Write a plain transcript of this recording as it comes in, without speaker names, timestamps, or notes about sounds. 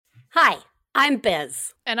Hi, I'm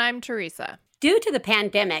Biz. And I'm Teresa. Due to the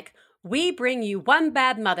pandemic, we bring you One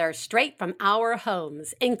Bad Mother straight from our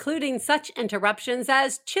homes, including such interruptions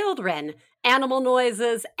as children, animal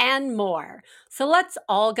noises, and more. So let's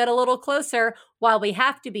all get a little closer while we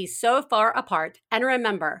have to be so far apart. And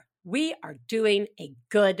remember, we are doing a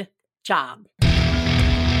good job.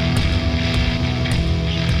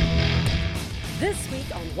 This week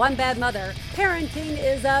on One Bad Mother, parenting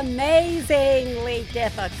is amazingly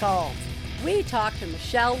difficult. We talked to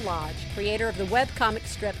Michelle Lodge, creator of the webcomic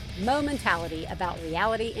strip Momentality, about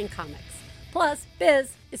reality in comics. Plus, Biz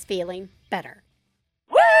is feeling better.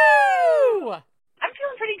 Woo! I'm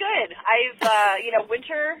feeling pretty good. I've,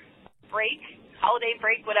 winter break, holiday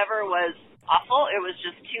break, whatever, was awful. It was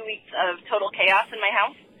just 2 weeks of total chaos in my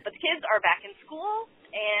house. But the kids are back in school,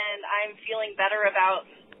 and I'm feeling better about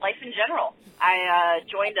life in general. I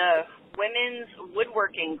joined a women's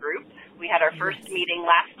woodworking group. We had our first meeting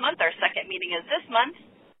last month. Our second meeting is this month.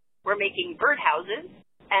 We're making birdhouses,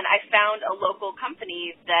 and I found a local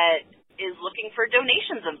company that is looking for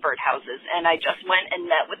donations of birdhouses, and I just went and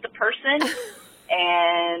met with the person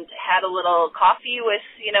and had a little coffee with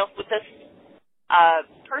this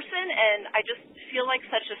person, and I just feel like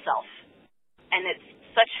such a self. And it's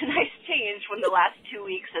such a nice change when the last 2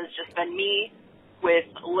 weeks has just been me with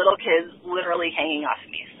little kids literally hanging off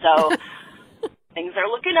me. So things are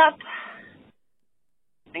looking up.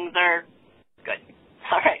 Things are good.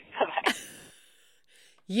 All right. Bye-bye.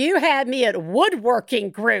 You had me at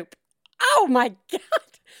woodworking group. Oh, my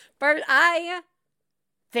God. Bert, I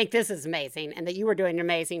think this is amazing and that you are doing an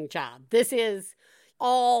amazing job. This is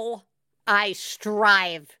all I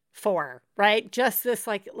strive for, right? Just this,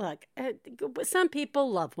 look, some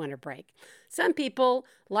people love winter break. Some people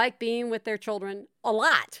like being with their children a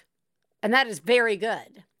lot. And that is very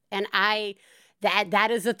good. And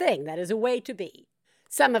that is a thing. That is a way to be.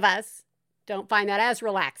 Some of us don't find that as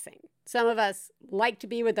relaxing. Some of us like to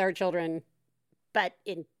be with our children, but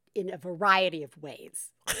in a variety of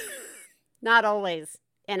ways. Not always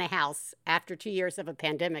in a house after 2 years of a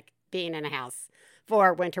pandemic, being in a house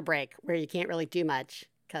for winter break where you can't really do much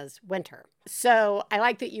because winter. So I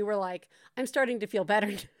like that you were like, I'm starting to feel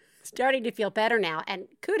better now. And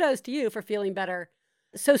kudos to you for feeling better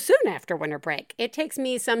so soon after winter break. It takes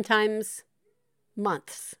me sometimes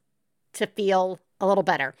months to feel a little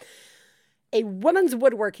better. A women's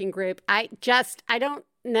woodworking group. I don't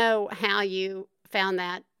know how you found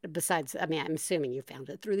that. Besides, I'm assuming you found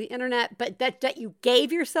it through the internet, but that you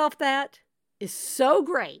gave yourself that is so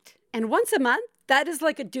great. And once a month, that is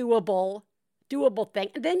like a doable thing.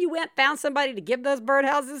 And then you found somebody to give those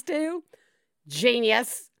birdhouses to.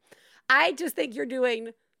 Genius. I just think you're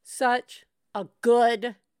doing such a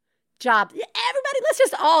good job. Everybody, let's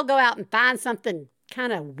just all go out and find something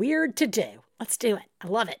kind of weird to do. Let's do it. I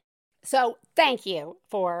love it. So thank you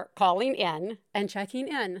for calling in and checking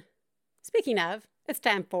in. Speaking of, it's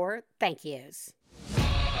time for thank yous.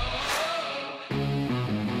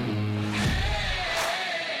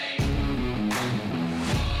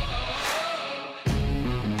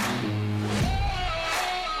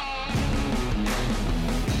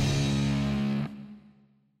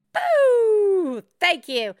 Boo! Thank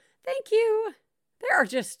you. Thank you. There are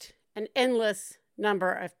just an endless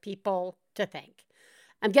number of people to thank.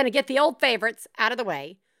 I'm going to get the old favorites out of the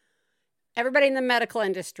way. Everybody in the medical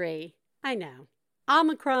industry, I know.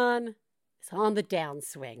 Omicron is on the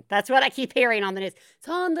downswing. That's what I keep hearing on the news. It's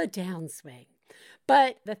on the downswing.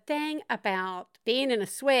 But the thing about being in a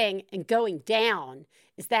swing and going down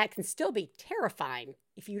is that can still be terrifying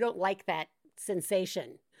if you don't like that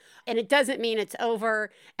sensation. And it doesn't mean it's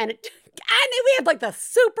over. And we have the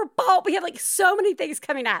Super Bowl. We have so many things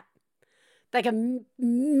coming up.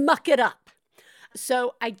 Muck it up.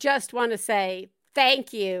 So I just want to say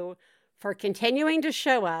thank you for continuing to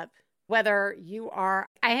show up, whether you are,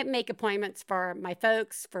 I make appointments for my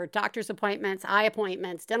folks, for doctor's appointments, eye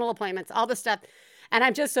appointments, dental appointments, all this stuff. And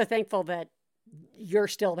I'm just so thankful that you're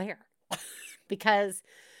still there because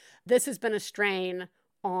this has been a strain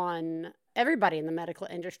on everybody in the medical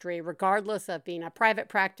industry, regardless of being a private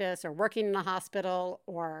practice or working in a hospital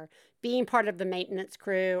or being part of the maintenance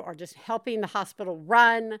crew or just helping the hospital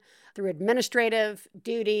run through administrative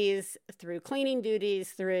duties, through cleaning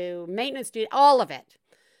duties, through maintenance duties, all of it.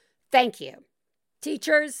 Thank you.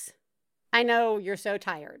 Teachers, I know you're so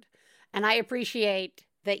tired, and I appreciate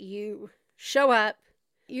that you show up.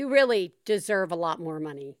 You really deserve a lot more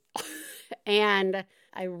money. And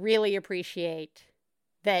I really appreciate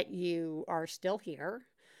that you are still here.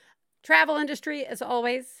 Travel industry, as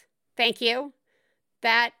always, thank you.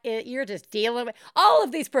 You're just dealing with all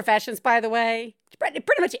of these professions, by the way.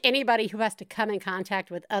 Pretty much anybody who has to come in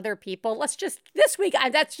contact with other people. This week,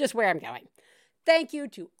 that's just where I'm going. Thank you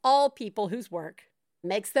to all people whose work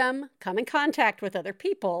makes them come in contact with other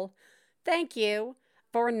people. Thank you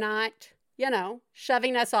for not,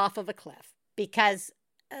 shoving us off of a cliff, because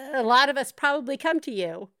a lot of us probably come to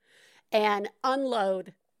you and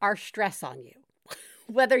unload our stress on you,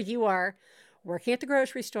 whether you are working at the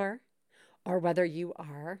grocery store, or whether you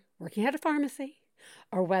are working at a pharmacy,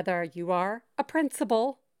 or whether you are a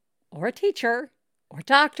principal or a teacher or a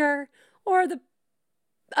doctor or the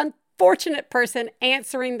unfortunate person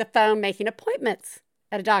answering the phone, making appointments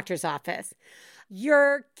at a doctor's office.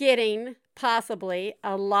 You're getting possibly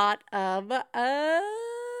a lot of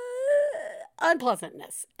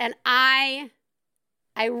unpleasantness. And I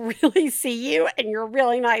really see you, and you're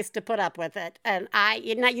really nice to put up with it. And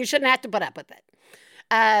you shouldn't have to put up with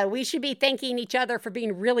it. We should be thanking each other for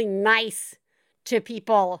being really nice to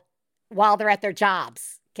people while they're at their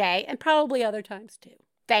jobs, okay? And probably other times too.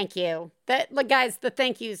 Thank you. Guys, the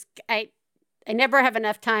thank yous, I never have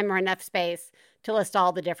enough time or enough space to list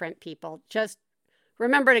all the different people. Just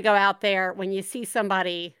remember to go out there when you see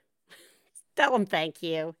somebody, tell them thank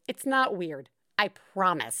you. It's not weird. I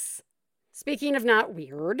promise. Speaking of not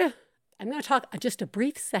weird, I'm going to talk just a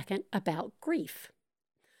brief second about grief.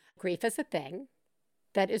 Grief is a thing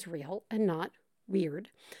that is real and not weird.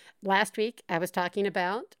 Last week, I was talking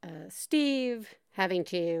about Steve having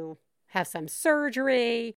to have some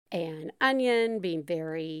surgery, and Onion being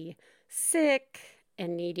very sick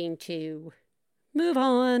and needing to move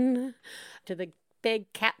on to the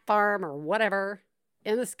big cat farm or whatever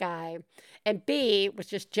in the sky. And B was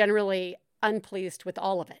just generally unpleased with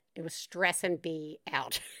all of it. It was stressing B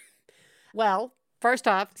out. Well, first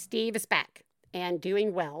off, Steve is back and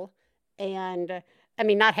doing well. And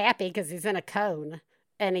not happy because he's in a cone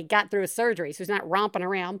and he got through his surgery, so he's not romping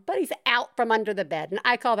around, but he's out from under the bed. And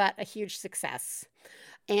I call that a huge success.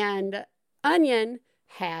 And Onion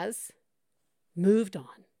has moved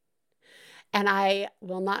on. And I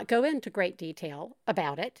will not go into great detail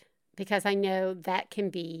about it because I know that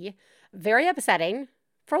can be very upsetting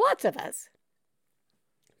for lots of us.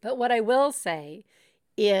 But what I will say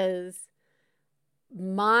is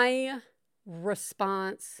my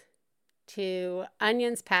response to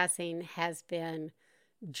Onion's passing has been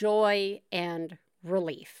joy and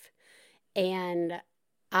relief. And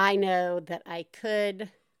I know that I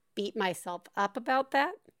could beat myself up about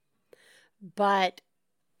that. But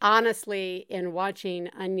honestly, in watching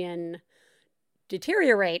Onion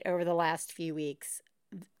deteriorate over the last few weeks,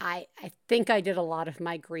 I think I did a lot of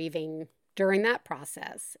my grieving during that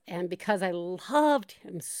process. And because I loved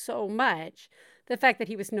him so much, the fact that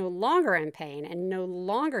he was no longer in pain and no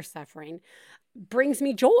longer suffering brings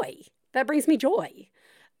me joy. That brings me joy.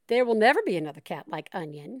 There will never be another cat like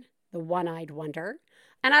Onion, the one-eyed wonder.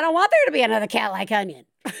 And I don't want there to be another cat like Onion.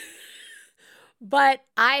 But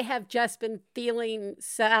I have just been feeling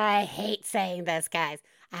so, I hate saying this, guys.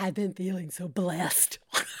 I've been feeling so blessed.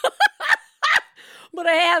 But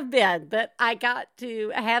I have been, that I got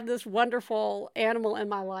to have this wonderful animal in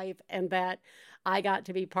my life and that I got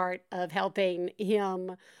to be part of helping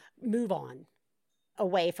him move on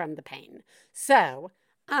away from the pain. So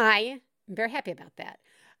I am very happy about that.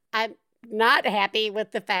 I'm not happy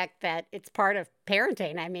with the fact that it's part of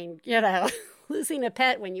parenting. Losing a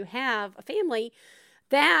pet when you have a family,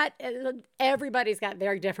 that everybody's got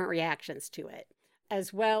very different reactions to it,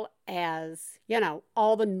 as well as,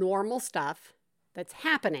 all the normal stuff that's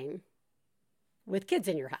happening with kids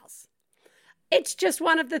in your house. It's just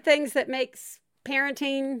one of the things that makes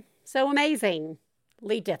parenting so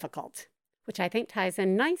amazingly difficult, which I think ties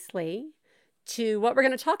in nicely to what we're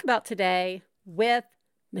going to talk about today with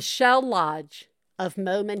Michelle Lodge of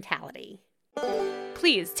Momentality.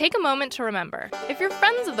 Please take a moment to remember, if you're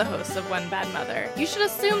friends of the hosts of One Bad Mother, you should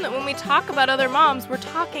assume that when we talk about other moms, we're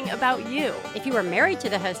talking about you. If you are married to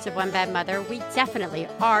the hosts of One Bad Mother, we definitely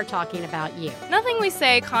are talking about you. Nothing we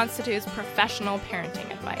say constitutes professional parenting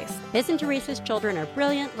advice. Biz and Teresa's children are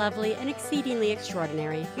brilliant, lovely, and exceedingly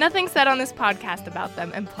extraordinary. Nothing said on this podcast about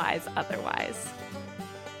them implies otherwise.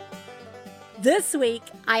 This week,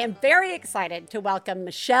 I am very excited to welcome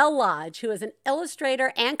Michelle Lodge, who is an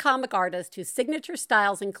illustrator and comic artist whose signature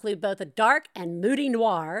styles include both a dark and moody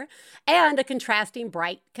noir and a contrasting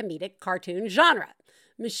bright comedic cartoon genre.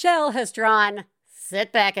 Michelle has drawn,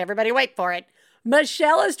 sit back, everybody wait for it,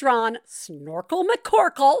 Michelle has drawn Snorkel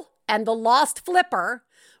McCorkle and the Lost Flipper,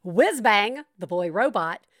 Whiz Bang, the boy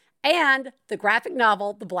robot, and the graphic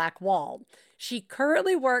novel The Black Wall. She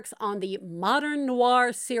currently works on the modern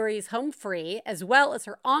noir series Home Free, as well as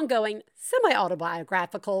her ongoing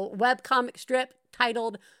semi-autobiographical webcomic strip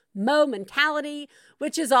titled Mo Mentality,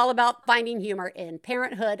 which is all about finding humor in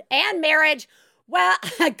parenthood and marriage. Well,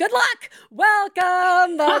 good luck.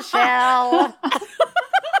 Welcome, Michelle.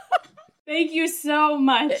 Thank you so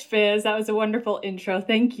much, Fizz. That was a wonderful intro.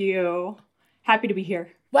 Thank you. Happy to be here.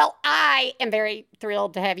 Well, I am very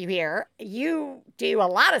thrilled to have you here. You do a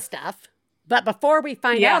lot of stuff, but before we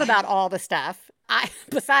find out about all the stuff,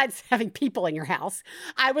 besides having people in your house,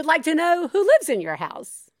 I would like to know who lives in your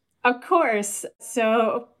house. Of course.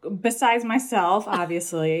 So besides myself,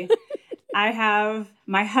 obviously, I have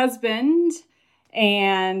my husband,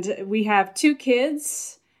 and we have 2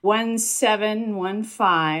 kids, 1's 7, 1's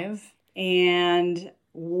 5, and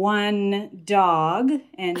 1 dog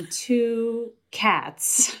and 2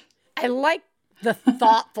 cats. I like the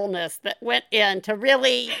thoughtfulness that went into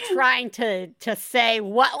really trying to say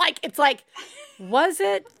what, like, it's like, was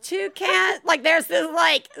it 2 cats? Like, there's this,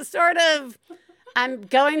 like, sort of, I'm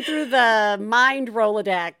going through the mind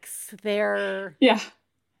Rolodex. They're 2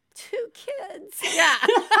 kids. Yeah.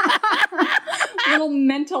 Little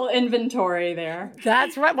mental inventory there.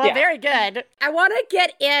 That's right. Well, very good. I want to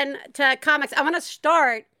get into comics. I want to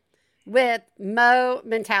start with Mo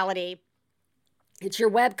Mentality. It's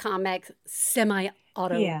your webcomic,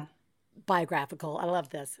 semi-autobiographical. I love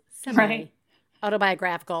this.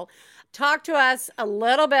 Semi-autobiographical. Talk to us a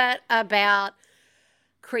little bit about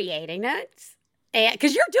creating it. And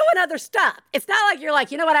because you're doing other stuff. It's not like you're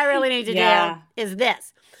like, you know what I really need to do is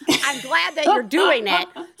this. I'm glad that you're doing it.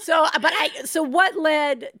 So what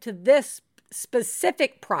led to this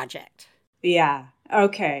specific project? Yeah.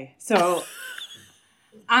 Okay. So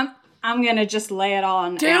I'm going to just lay it all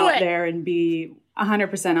out there and be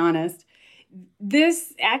 100% honest.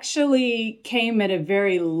 This actually came at a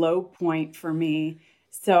very low point for me.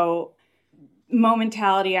 So Mo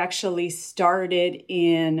Mentality actually started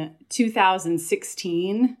in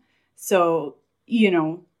 2016. So,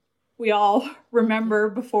 we all remember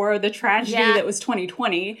before the tragedy that was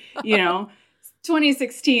 2020,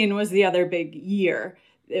 2016 was the other big year.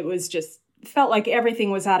 It was just felt like everything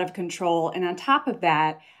was out of control. And on top of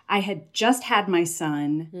that, I had just had my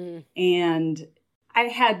son and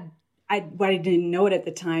I didn't know it at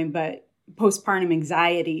the time, but postpartum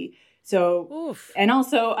anxiety. So, and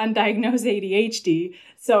also undiagnosed ADHD.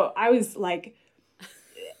 So I was like,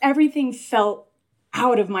 everything felt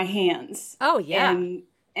out of my hands. Oh, yeah.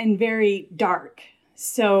 And very dark.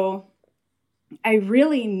 So I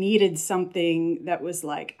really needed something that was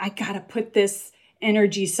like, I got to put this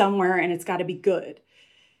energy somewhere and it's got to be good.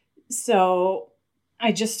 So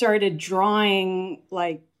I just started drawing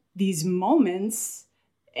like these moments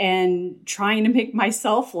and trying to make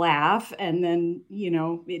myself laugh. And then,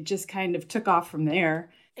 it just kind of took off from there.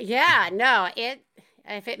 Yeah, no, if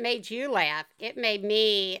it made you laugh, it made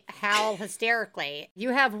me howl hysterically.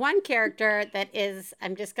 You have one character that is,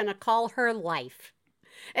 I'm just going to call her Life.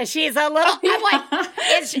 And she's a little, I'm like,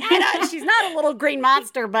 I know, she's not a little green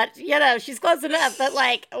monster, but, she's close enough. But,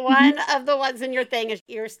 like, one of the ones in your thing is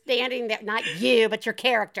you're standing there, not you, but your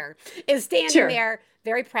character is standing there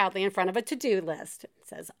very proudly in front of a to-do list. It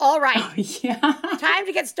says, all right, time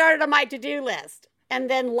to get started on my to-do list. And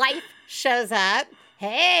then Life shows up.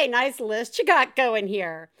 Hey, nice list you got going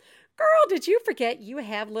here. Girl, did you forget you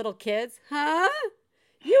have little kids? Huh?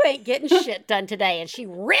 You ain't getting shit done today. And she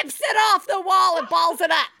rips it off the wall and balls it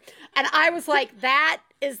up. And I was like, that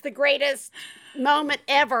is the greatest moment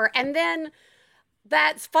ever. And then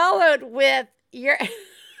that's followed with your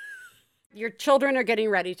children are getting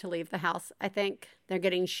ready to leave the house, I think. They're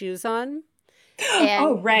getting shoes on.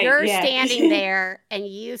 And you're standing there and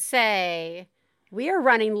you say, we are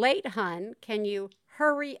running late, hun. Can you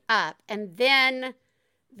hurry up? And then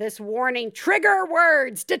this warning, trigger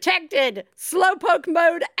words detected, slowpoke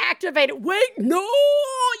mode activated. Wait, no,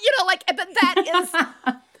 but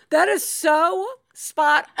that is so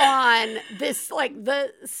spot on. This, like,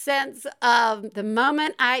 the sense of the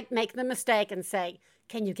moment I make the mistake and say,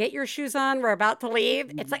 can you get your shoes on? We're about to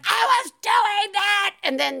leave. It's like, I was doing that.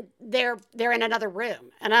 And then they're in another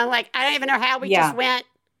room. And I'm like, I don't even know how we just went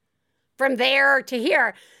from there to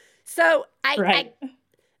here. So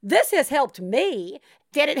this has helped me.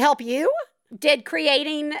 Did it help you? Did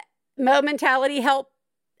creating Mo Mentality help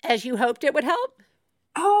as you hoped it would help?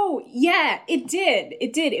 Oh, yeah, it did.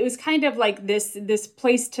 It did. It was kind of like this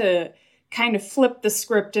place to kind of flip the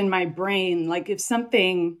script in my brain. Like if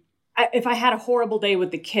I had a horrible day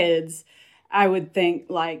with the kids, I would think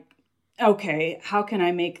like, okay, how can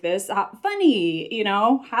I make this funny?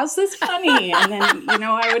 How's this funny? And then,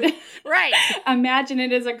 I would right. imagine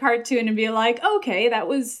it as a cartoon and be like, okay, that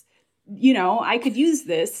was, I could use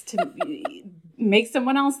this to make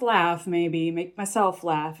someone else laugh, maybe make myself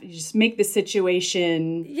laugh. You just make the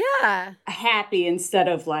situation happy instead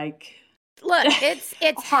of like, look, it's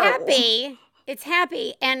happy. It's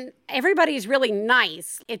happy and everybody's really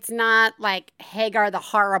nice. It's not like Hagar the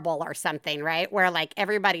Horrible or something, right? Where like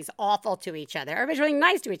everybody's awful to each other. Everybody's really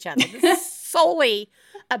nice to each other. This is solely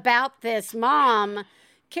about this mom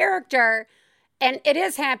character. And it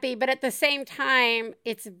is happy, but at the same time,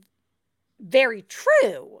 it's very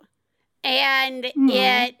true. And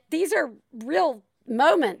these are real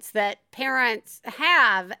moments that parents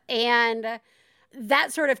have. And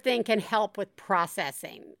that sort of thing can help with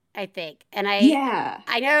processing, I think. And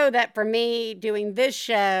I know that for me doing this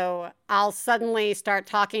show, I'll suddenly start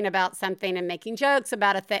talking about something and making jokes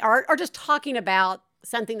about a thing or just talking about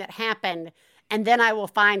something that happened. And then I will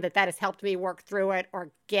find that has helped me work through it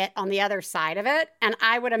or get on the other side of it. And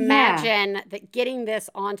I would imagine that getting this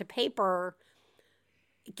onto paper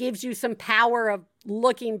gives you some power of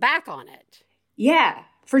looking back on it. Yeah,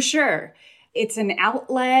 for sure. It's an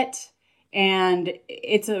outlet and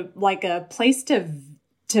it's a place to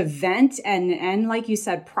vent and like you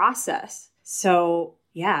said, process. So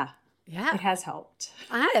yeah, it has helped.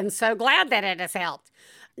 I am so glad that it has helped.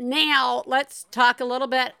 Now let's talk a little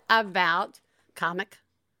bit about comic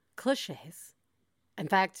cliches. In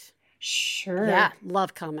fact, sure. Yeah,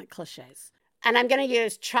 love comic cliches. And I'm going to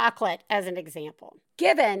use chocolate as an example.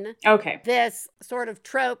 Given this sort of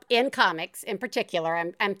trope in comics in particular,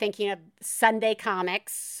 I'm thinking of Sunday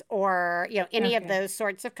comics or, any of those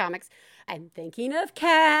sorts of comics. I'm thinking of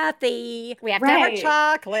Kathy. We have to have our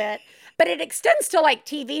chocolate. But it extends to like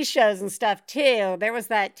TV shows and stuff too. There was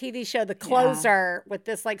that TV show, The Closer, with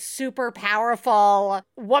this like super powerful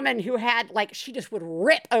woman who had like, she just would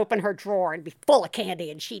rip open her drawer and be full of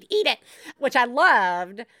candy and she'd eat it, which I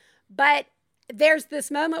loved. But there's this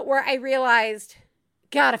moment where I realized,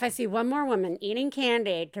 God, if I see one more woman eating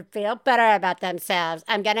candy to feel better about themselves,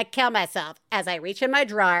 I'm going to kill myself as I reach in my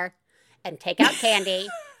drawer and take out candy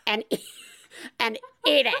and eat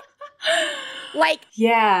it. Like,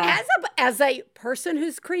 as a person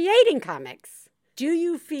who's creating comics, do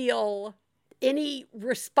you feel any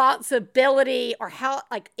responsibility or how,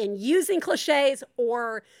 like, in using cliches,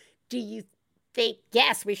 or do you think,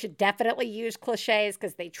 yes, we should definitely use cliches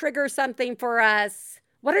because they trigger something for us?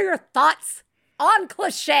 What are your thoughts on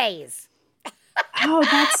cliches? Oh,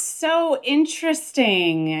 that's so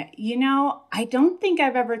interesting. I don't think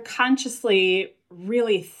I've ever consciously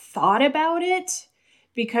really thought about it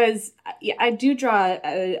because I do draw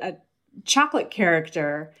a chocolate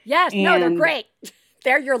character. Yes, no, they're great.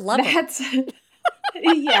 They're your lover.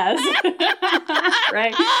 Yes.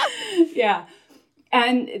 Right. Yeah.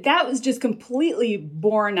 And that was just completely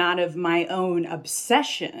born out of my own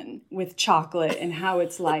obsession with chocolate and how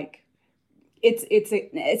it's like,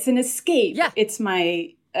 it's an escape. Yeah. It's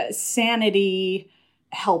my sanity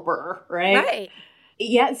helper, right? Right.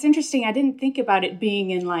 Yeah, it's interesting. I didn't think about it being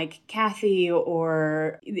in like Kathy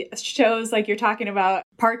or shows like you're talking about.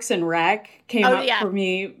 Parks and Rec came up for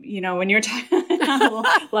me, when you're talking.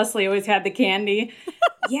 Leslie always had the candy.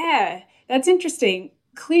 Yeah, that's interesting.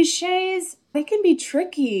 Cliches, they can be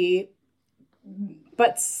tricky,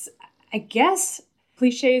 but I guess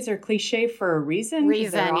cliches are cliche for a reason.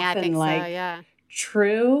 They're often, I think so, yeah.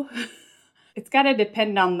 True. It's got to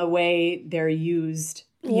depend on the way they're used.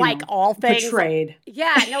 Like all things. Portrayed.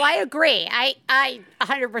 Yeah, no, I agree. I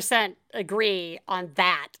 100% agree on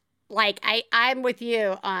that. Like, I'm with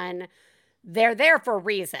you on they're there for a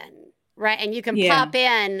reason, right? And you can pop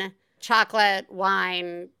in chocolate,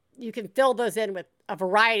 wine. You can fill those in with a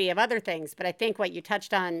variety of other things. But I think what you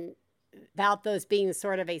touched on about those being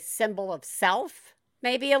sort of a symbol of self,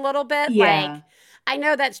 maybe a little bit. Yeah. Like, I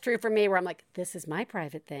know that's true for me where I'm like, this is my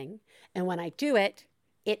private thing. And when I do it,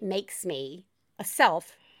 it makes me a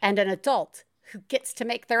self and an adult who gets to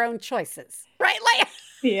make their own choices. Right, Leah?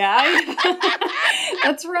 Yeah.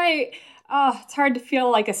 That's right. Oh, it's hard to feel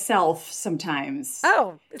like a self sometimes.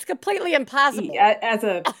 Oh, it's completely impossible. As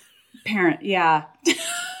a parent, yeah.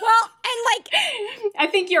 Well, and like... I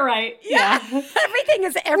think you're right. Yeah. Everything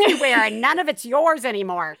is everywhere and none of it's yours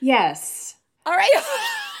anymore. Yes. All right.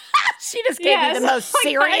 She just gave me the most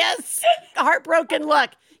serious, heartbroken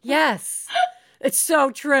look. Yes. It's so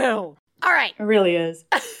true. All right. It really is.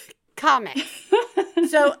 Comics.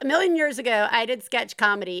 So a million years ago, I did sketch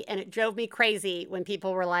comedy, and it drove me crazy when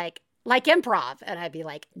people were like, like improv. And I'd be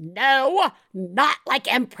like, no, not like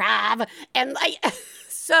improv. And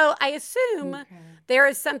so I assume there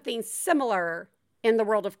is something similar in the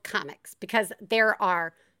world of comics, because there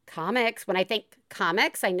are comics. When I think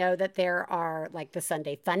comics, I know that there are like the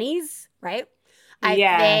Sunday Funnies, right? I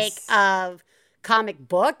think of comic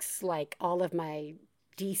books, like all of my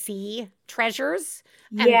DC treasures.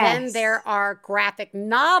 And then there are graphic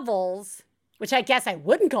novels, which I guess I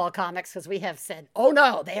wouldn't call comics because we have said, oh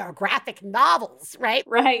no, they are graphic novels, right?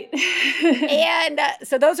 Right. And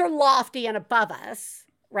so those are lofty and above us,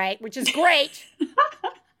 right? Which is great.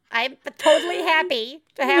 I'm totally happy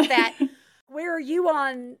to have that. Where are you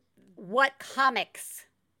on what comics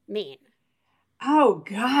mean? Oh,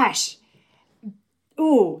 gosh.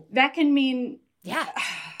 Ooh, that can mean... Yeah.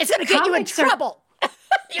 It's going to get you in trouble.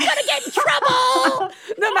 You're going to get in trouble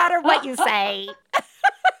no matter what you say.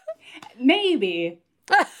 Maybe.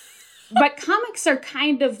 But comics are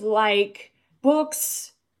kind of like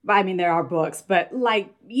books. I mean, there are books, but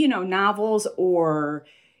like, novels or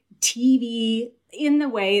TV, in the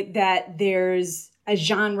way that there's a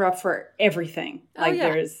genre for everything. Like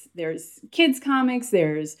there's kids comics,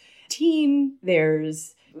 there's teen,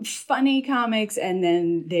 there's funny comics, and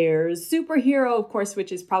then there's superhero, of course,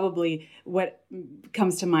 which is probably what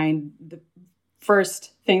comes to mind, the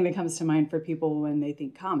first thing that comes to mind for people when they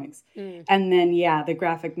think comics. And then, the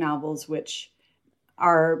graphic novels, which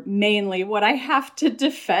are mainly what I have to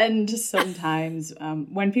defend sometimes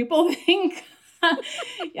when people think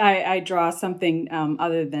I draw something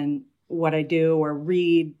other than what I do or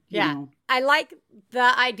read. You know. I like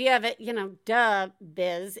the idea of it, duh,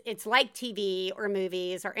 Biz. It's like TV or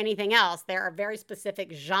movies or anything else. There are very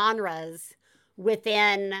specific genres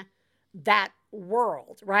within that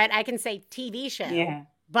world, right? I can say TV show,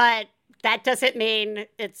 but that doesn't mean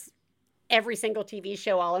it's every single TV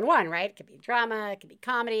show all in one, right? It could be drama, it could be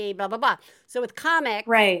comedy, blah, blah, blah. So with comics.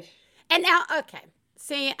 Right. And now, okay.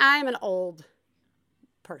 See, I'm an old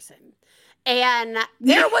person. And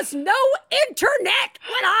there was no internet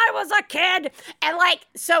when I was a kid. And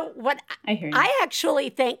so what I hear you. I actually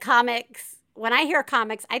think comics, when I hear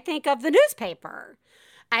comics, I think of the newspaper.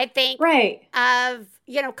 I think of,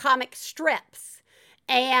 comic strips.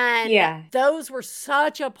 And those were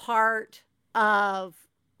such a part of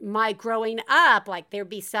my growing up. Like there'd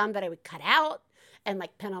be some that I would cut out and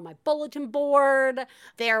pin on my bulletin board.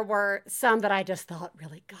 There were some that I just thought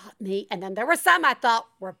really got me. And then there were some I thought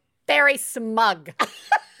were very smug.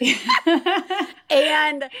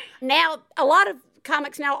 And now a lot of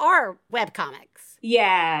comics now are web comics.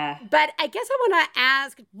 Yeah. But I guess I want to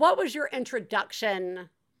ask, what was your introduction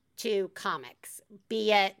to comics?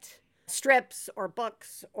 Be it strips or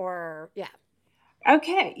books or,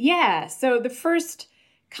 Okay, yeah. So the first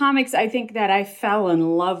comics I think that I fell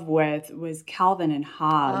in love with was Calvin and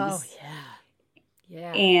Hobbes. Oh,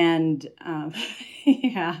 yeah. Yeah. And,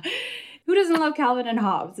 who doesn't love Calvin and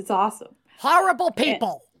Hobbes? It's awesome. Horrible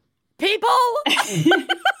people. People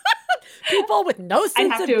with no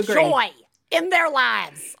sense of joy in their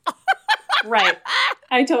lives. Right.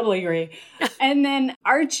 I totally agree. And then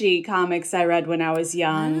Archie comics I read when I was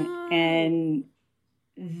young. And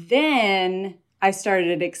then I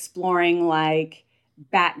started exploring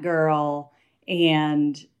Batgirl,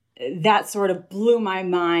 and that sort of blew my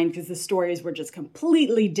mind because the stories were just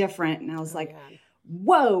completely different. And I was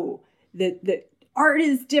whoa, the art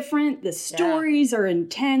is different. The stories are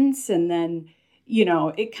intense. And then,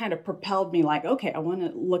 it kind of propelled me okay, I want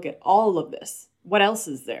to look at all of this. What else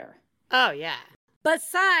is there? Oh, yeah.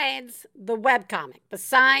 Besides the webcomic,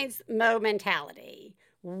 besides Mo Mentality,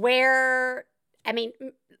 we've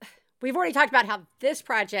already talked about how this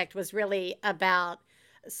project was really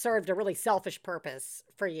served a really selfish purpose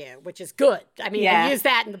for you, which is good. I use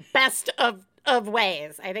that in the best of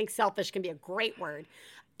ways. I think selfish can be a great word.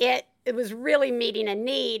 It was really meeting a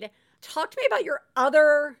need. Talk to me about your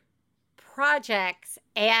other projects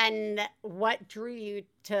and what drew you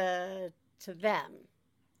to them.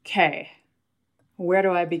 Okay. Where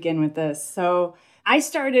do I begin with this? So I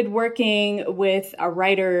started working with a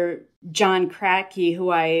writer, John Kratky, who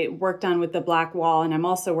I worked on with The Black Wall, and I'm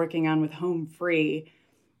also working on with Home Free.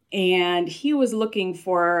 And he was looking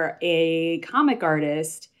for a comic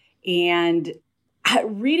artist, and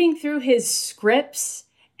reading through his scripts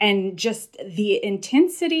and just the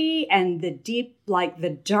intensity and the deep,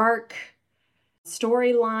 the dark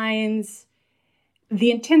storylines,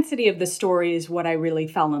 the intensity of the story is what I really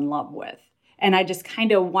fell in love with. And I just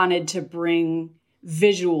kind of wanted to bring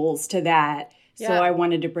visuals to that. Yeah. So I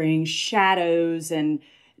wanted to bring shadows and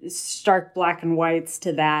stark black and whites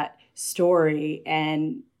to that story.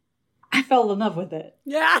 And I fell in love with it.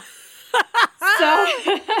 Yeah. So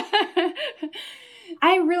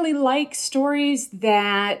I really like stories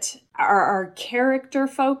that are character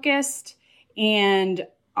focused and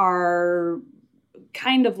are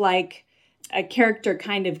kind of like a character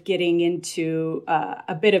kind of getting into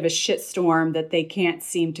a bit of a shitstorm that they can't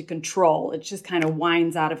seem to control. It just kind of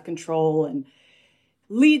winds out of control and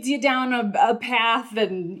leads you down a path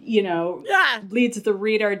and, leads the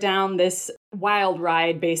reader down this wild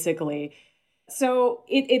ride, basically. So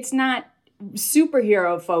it's not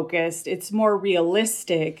superhero focused. It's more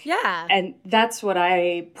realistic. Yeah. And that's what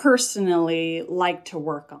I personally like to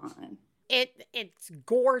work on. It's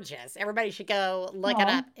gorgeous. Everybody should go look it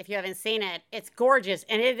up if you haven't seen it. It's gorgeous,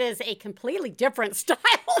 and it is a completely different style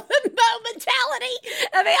than mentality.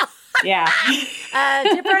 I mean, yeah,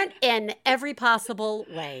 different in every possible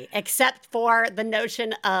way, except for the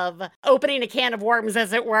notion of opening a can of worms,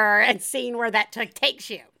 as it were, and seeing where that takes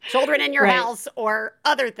you. Children in your house or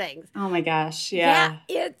other things. Oh my gosh, yeah.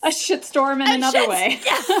 It's a shitstorm in another way.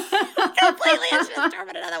 Yeah, completely a shitstorm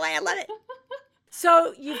in another way. I love it.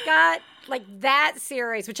 So you've got like that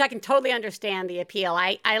series, which I can totally understand the appeal.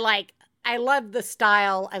 I love the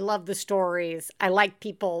style. I love the stories. I like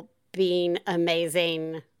people being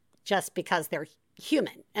amazing just because they're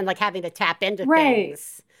human and like having to tap into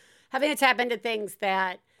things. Having to tap into things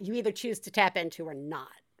that you either choose to tap into or not,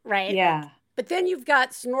 right? Yeah. But then you've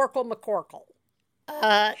got Snorkel McCorkle.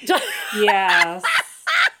 Yes.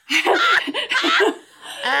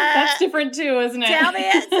 That's different too, isn't it? Tell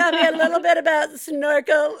me a little bit about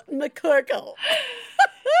Snorkel McCorkle.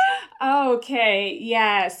 Okay,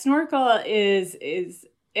 yeah, Snorkel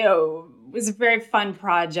was a very fun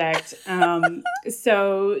project.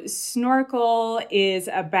 So Snorkel is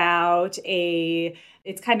about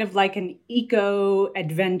it's kind of like an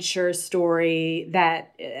eco-adventure story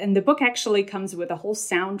and the book actually comes with a whole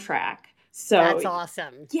soundtrack. So that's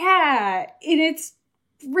awesome. Yeah, and it's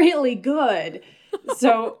really good.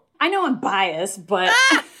 So I know I'm biased, but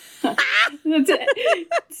it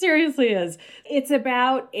seriously is. It's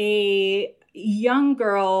about a young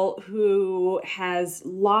girl who has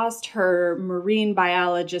lost her marine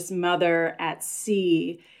biologist mother at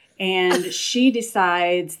sea, and she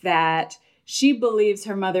decides that she believes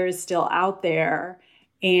her mother is still out there,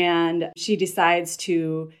 and she decides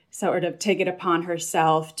to sort of take it upon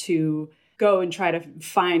herself to go and try to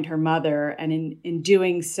find her mother. And in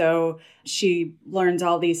doing so, she learns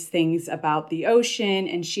all these things about the ocean,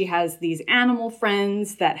 and she has these animal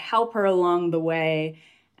friends that help her along the way.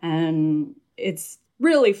 And it's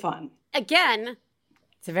really fun. Again,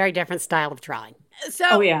 it's a very different style of drawing.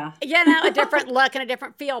 So, yeah, a different look and a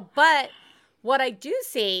different feel. But what I do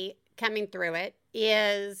see coming through it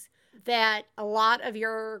is that a lot of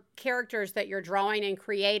your characters that you're drawing and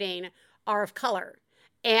creating are of color.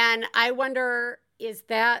 And I wonder, is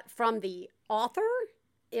that from the author?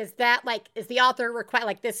 Is that like, is the author require,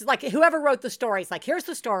 like, this is like whoever wrote the stories, like, here's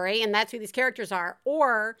the story and that's who these characters are,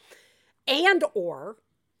 or,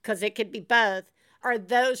 because it could be both, are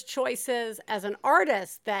those choices as an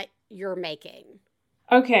artist that you're making?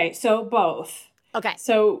 Okay, so both. Okay.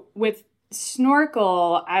 So with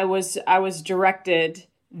Snorkel, I was directed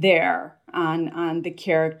there on the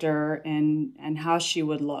character and how she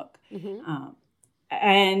would look. Mm-hmm.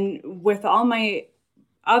 And with all my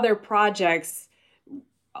other projects,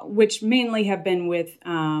 which mainly have been with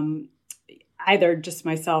either just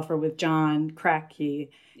myself or with John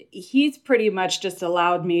Kratky, he's pretty much just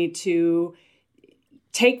allowed me to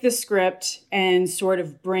take the script and sort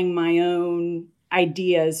of bring my own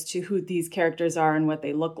ideas to who these characters are and what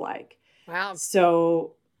they look like. Wow.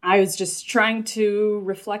 So I was just trying to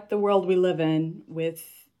reflect the world we live in with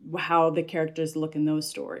how the characters look in those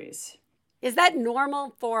stories. Is that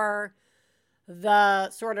normal for the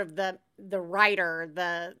sort of the writer,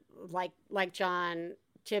 the like John,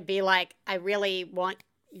 to be like, I really want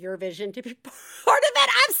your vision to be part of it?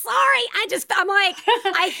 I'm sorry. I'm like,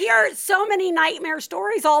 I hear so many nightmare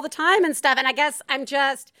stories all the time and stuff. And I guess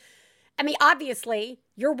obviously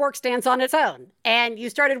your work stands on its own, and you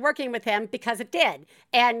started working with him because it did.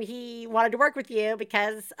 And he wanted to work with you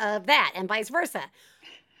because of that, and vice versa.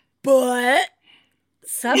 But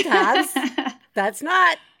sometimes that's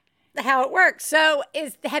not how it works. So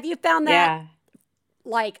have you found that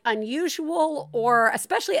like unusual, or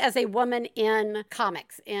especially as a woman in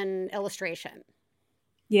comics, in illustration?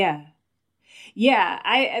 Yeah.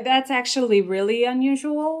 That's actually really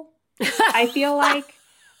unusual. I feel like.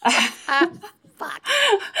 Fuck.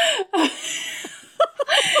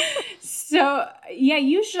 So,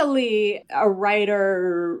 usually a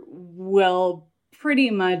writer will pretty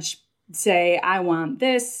much say, I want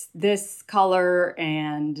this color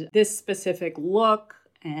and this specific look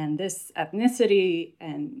and this ethnicity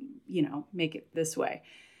and, make it this way.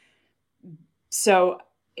 So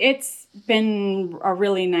it's been a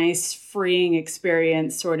really nice, freeing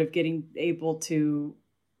experience, sort of getting able to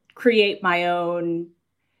create my own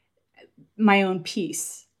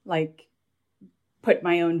piece, like put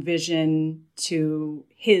my own vision to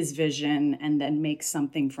his vision and then make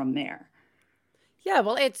something from there. Yeah,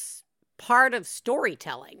 well, it's part of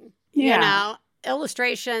storytelling. Yeah.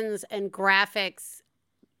 Illustrations and graphics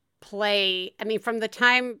play, from the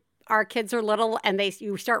time our kids are little and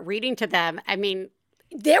you start reading to them,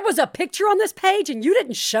 there was a picture on this page and you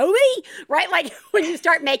didn't show me, right? Like when you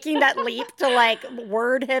start making that leap to like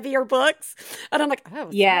word heavier books. And I'm like, oh,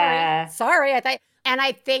 yeah, sorry.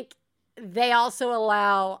 I think they also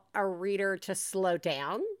allow a reader to slow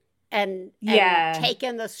down and take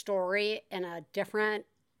in the story in a different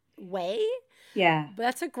way. Yeah. But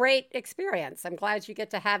that's a great experience. I'm glad you get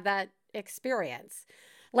to have that experience.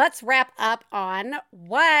 Let's wrap up on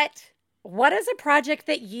what is a project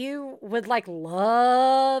that you would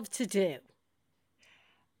love to do?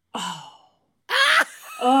 Oh.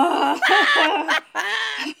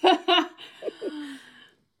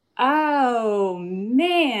 Oh,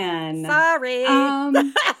 man. Sorry.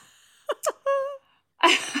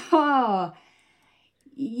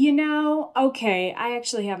 Okay, I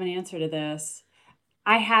actually have an answer to this.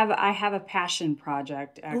 I have a passion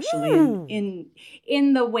project actually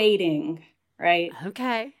in the waiting, right?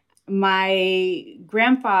 Okay. My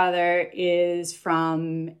grandfather is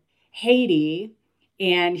from Haiti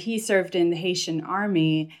and he served in the Haitian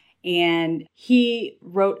army, and he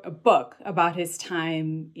wrote a book about his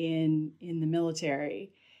time in the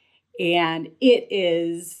military, and it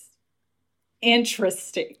is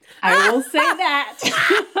interesting. I will say that.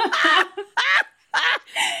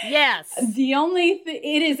 Yes. The only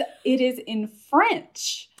it is in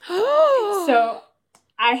French. So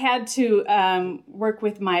I had to work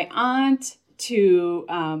with my aunt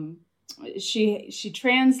to she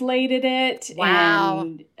translated it. Wow.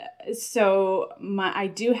 And so I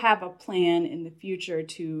do have a plan in the future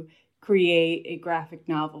to create a graphic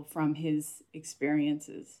novel from his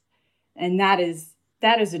experiences. And that is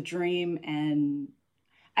a dream, and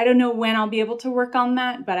I don't know when I'll be able to work on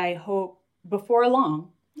that, but I hope before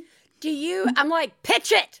long. I'm like,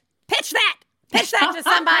 pitch it. Pitch that to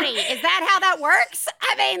somebody. Is that how that works?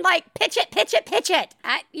 Pitch it.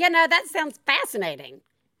 That sounds fascinating.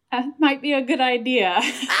 Might be a good idea.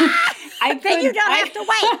 Then you don't have to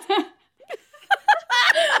wait.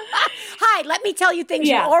 Hi, let me tell you things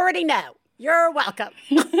you already know. You're welcome.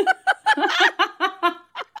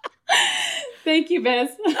 Thank you, Biz.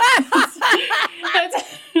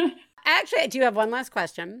 Actually, I do have one last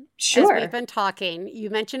question. Sure. As we've been talking, you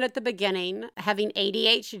mentioned at the beginning having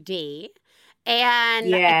ADHD.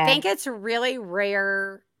 And I think it's really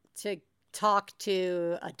rare to talk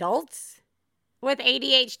to adults with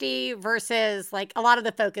ADHD versus a lot of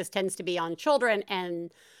the focus tends to be on children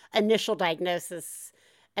and initial diagnosis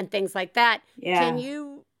and things like that. Yeah.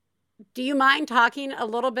 Do you mind talking a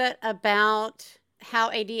little bit about how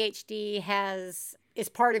ADHD is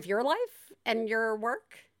part of your life and your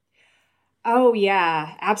work? Oh,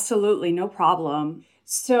 yeah, absolutely. No problem.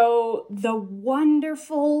 So the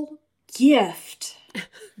wonderful gift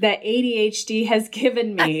that ADHD has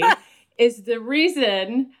given me is the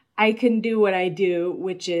reason I can do what I do,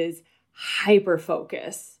 which is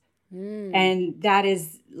hyper-focus. And that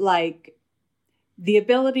is the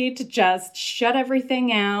ability to just shut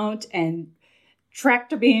everything out and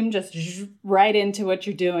tractor beam just right into what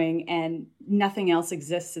you're doing, and nothing else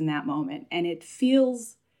exists in that moment. And it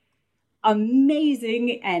feels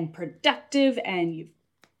amazing and productive, and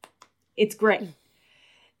it's great.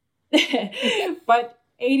 But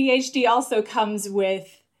ADHD also comes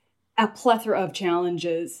with a plethora of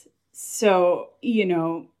challenges. So,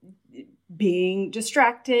 being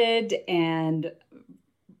distracted and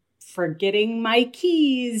forgetting my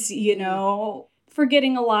keys,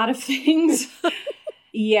 forgetting a lot of things.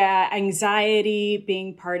 Yeah, anxiety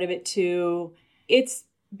being part of it too. It's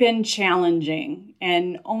been challenging,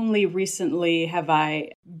 and only recently have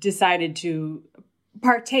I decided to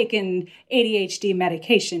partake in ADHD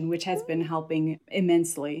medication, which has been helping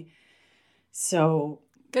immensely. So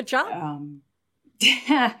good job.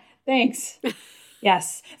 Thanks.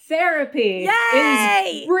 Yes, therapy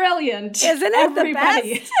Yay! is brilliant. Isn't it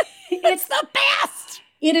Everybody. the best? It's the best.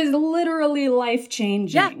 It is literally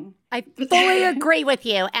life-changing. Yeah, I fully agree with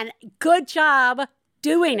you. And good job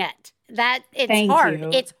doing it. It's hard.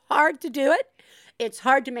 You. It's hard to do it. It's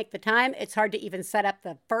hard to make the time. It's hard to even set up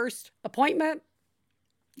the first appointment.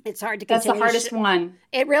 It's hard to continue. That's the hardest one.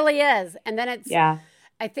 It really is. And then Yeah.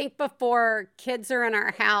 I think before kids are in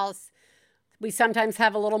our house, we sometimes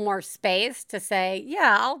have a little more space to say,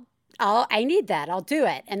 yeah, I need that. I'll do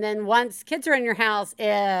it. And then once kids are in your house,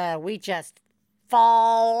 we just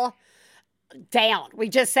fall down. We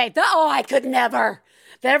just say, oh, I could never.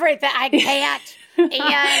 Everything, I can't.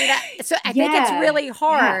 And so I think it's really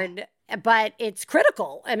hard, but it's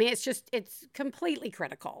critical. I mean, it's completely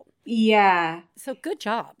critical. Yeah. So good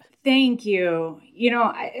job. Thank you. You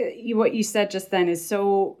know, what you said just then is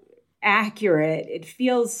so accurate. It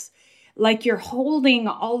feels like you're holding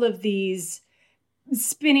all of these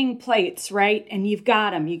spinning plates, right? And you've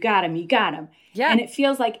got them. Yeah. And it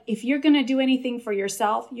feels like if you're going to do anything for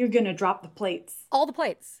yourself, you're going to drop the plates. All the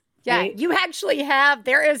plates. Yeah. Right? You actually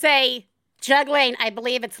there is a juggling, I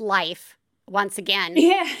believe it's Life, once again.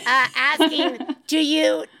 Yeah. Asking, do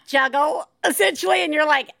you juggle? Essentially. And you're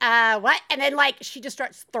like, what? And then like, she just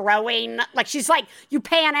starts throwing, like she's like, you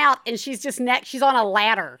pan out and she's just she's on a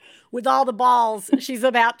ladder with all the balls she's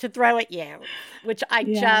about to throw at you, which I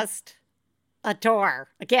just adore.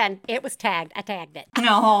 Again, it was tagged. I tagged it.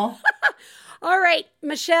 No. All right,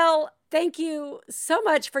 Michelle, thank you so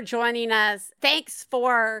much for joining us. Thanks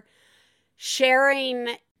for sharing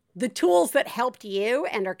the tools that helped you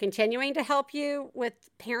and are continuing to help you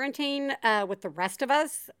with parenting with the rest of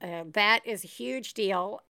us. That is a huge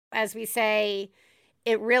deal. As we say,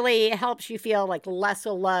 it really helps you feel like less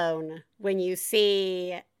alone when you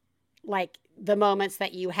see like the moments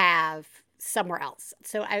that you have somewhere else.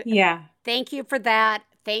 So thank you for that.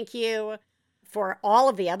 Thank you for all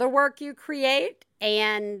of the other work you create,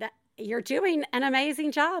 and you're doing an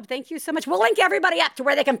amazing job. Thank you so much. We'll link everybody up to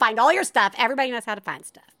where they can find all your stuff. Everybody knows how to find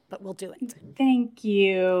stuff, but we'll do it. Thank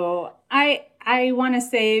you. I want to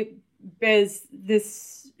say, Biz,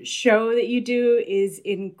 this show that you do is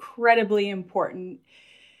incredibly important.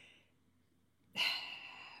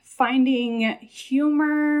 Finding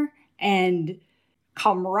humor and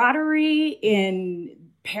camaraderie in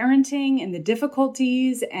parenting and the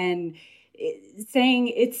difficulties, and saying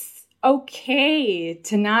it's okay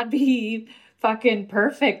to not be fucking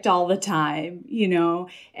perfect all the time, you know,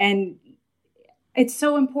 and it's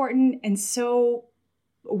so important and so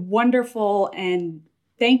wonderful. And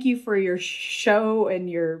thank you for your show, and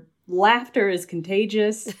your laughter is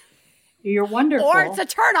contagious. You're wonderful. Or it's a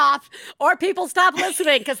turnoff, or people stop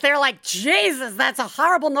listening because they're like, Jesus, that's a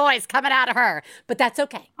horrible noise coming out of her. But that's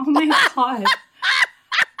okay. Oh my God.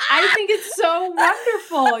 I think it's so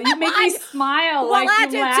wonderful. You make me smile. Well, I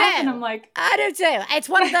do laugh, too. And I'm like, I do too. It's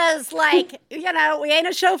one of those, like, you know, we ain't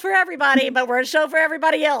a show for everybody, but we're a show for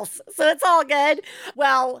everybody else. So it's all good.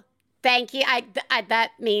 Well, thank you.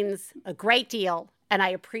 That means a great deal, and I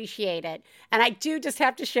appreciate it. And I do just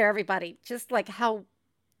have to share, everybody, just like how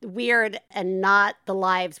weird and not the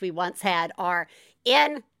lives we once had are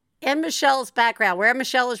in Michelle's background, where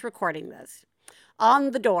Michelle is recording this.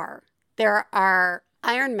 On the door, there are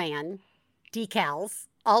Iron Man decals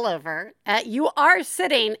all over. You are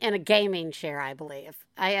sitting in a gaming chair, I believe.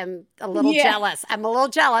 I am a little jealous. I'm a little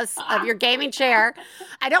jealous of your gaming chair.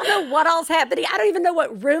 I don't know what else happening. I don't even know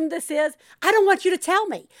what room this is. I don't want you to tell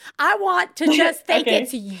me. I want to just think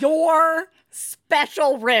it's your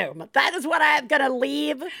special room. That is what I'm going to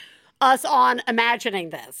leave us on, imagining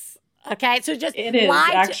this. Okay? So just it is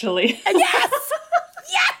actually. Yes!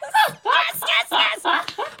 Yes!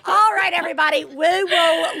 All right, everybody. We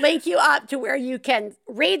will link you up to where you can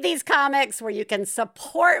read these comics, where you can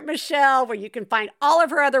support Michelle, where you can find all of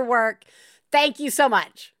her other work. Thank you so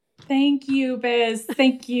much. Thank you, Biz.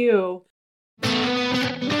 Thank you.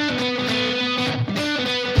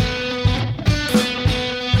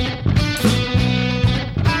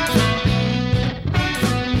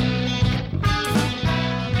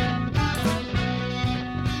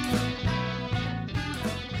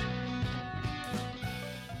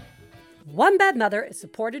 One Bad Mother is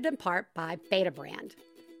supported in part by Betabrand.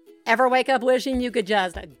 Ever wake up wishing you could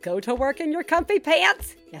just go to work in your comfy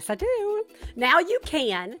pants? Yes, I do. Now you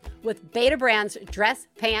can with Betabrand's Dress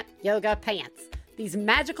Pant Yoga Pants. These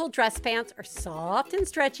magical dress pants are soft and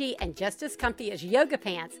stretchy and just as comfy as yoga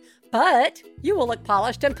pants, but you will look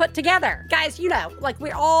polished and put together. Guys, you know, like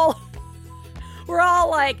we're all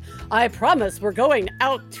like, I promise we're going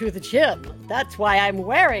out to the gym. That's why I'm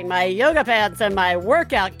wearing my yoga pants and my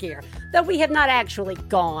workout gear. Though we have not actually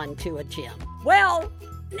gone to a gym. Well,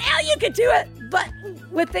 now you can do it, but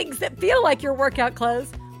with things that feel like your workout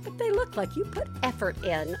clothes, but they look like you put effort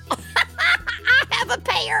in. I have a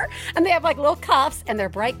pair, and they have like little cuffs, and they're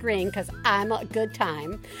bright green because I'm a good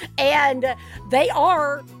time, and they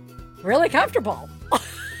are really comfortable.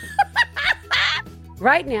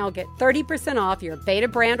 Right now, get 30% off your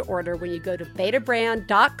Betabrand order when you go to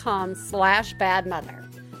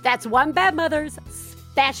betabrand.com/badmother. That's One Bad Mother's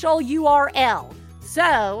special URL.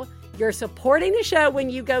 So you're supporting the show when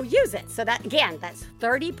you go use it. So that, again, that's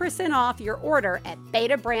 30% off your order at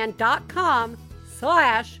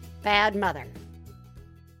betabrand.com/badmother.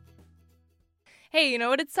 Hey, you know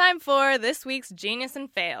what it's time for? This week's Genius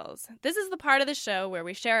and Fails. This is the part of the show where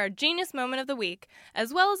we share our genius moment of the week,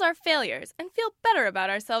 as well as our failures, and feel better about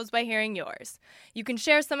ourselves by hearing yours. You can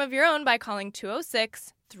share some of your own by calling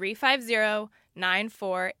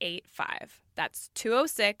 206-350-9485. That's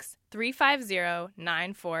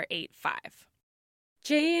 206-350-9485.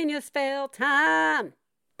 Genius fail time.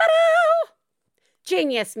 Ba-do!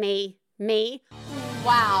 Genius me.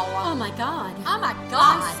 Wow. Oh my God. Oh my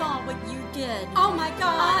God. I saw what you did. Oh my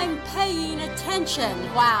God. I'm paying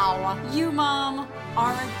attention. Wow. You, Mom,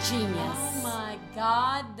 are a genius. Oh my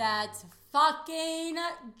God, that's fucking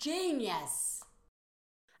genius.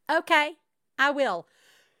 Okay, I will.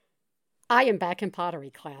 I am back in pottery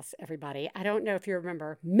class, everybody. I don't know if you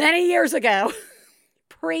remember, many years ago,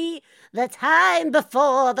 the time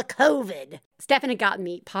before the COVID, Stefan had gotten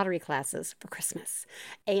me pottery classes for Christmas.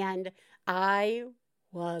 And I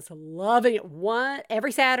was loving it.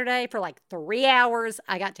 Every Saturday for like 3 hours,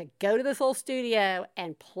 I got to go to this little studio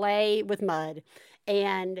and play with mud.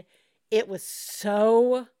 And it was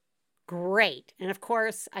so great. And of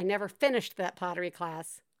course, I never finished that pottery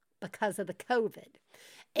class because of the COVID.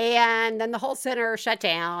 And then the whole center shut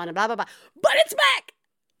down and blah, blah, blah. But it's back.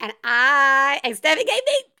 And Steffi gave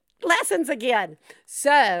me lessons again.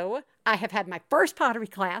 So I have had my first pottery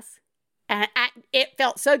class. And it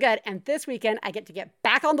felt so good. And this weekend, I get to get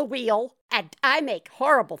back on the wheel. And I make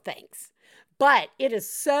horrible things. But it is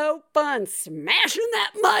so fun smashing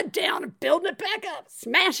that mud down and building it back up.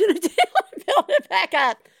 Smashing it down and building it back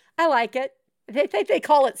up. I like it. They think they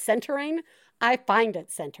call it centering. I find it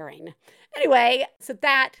centering. Anyway, so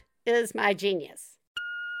that is my genius.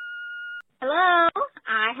 Hello.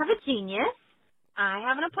 I have a genius. I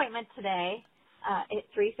have an appointment today at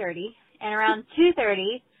 3:30. And around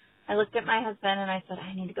 2:30, I looked at my husband and I said,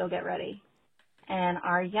 I need to go get ready. And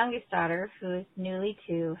our youngest daughter, who is newly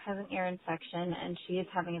 2, has an ear infection, and she is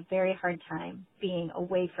having a very hard time being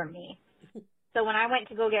away from me. So when I went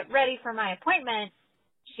to go get ready for my appointment,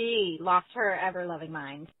 she lost her ever-loving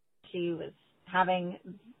mind. She was having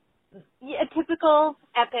a typical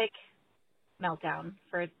epic meltdown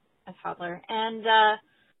for a toddler. And I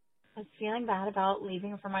was feeling bad about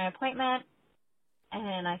leaving for my appointment.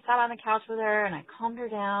 And I sat on the couch with her and I calmed her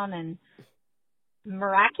down, and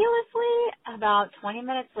miraculously, about 20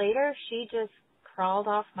 minutes later, she just crawled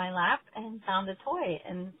off my lap and found a toy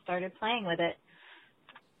and started playing with it.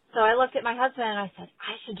 So I looked at my husband and I said,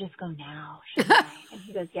 I should just go now, shouldn't I? And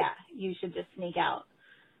he goes, yeah, you should just sneak out.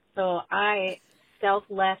 So I stealth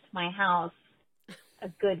left my house a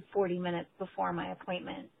good 40 minutes before my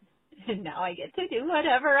appointment. And now I get to do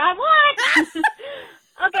whatever I want.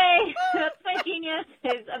 Okay, that's my genius,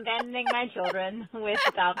 is abandoning my children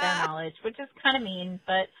without their knowledge, which is kind of mean,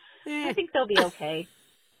 but I think they'll be okay.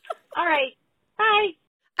 All right, bye.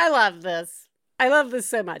 I love this. I love this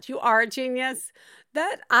so much. You are a genius.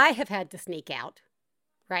 That I have had to sneak out,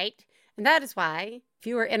 right? And that is why, if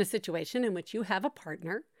you are in a situation in which you have a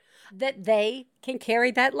partner, that they can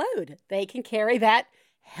carry that load. They can carry that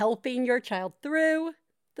helping your child through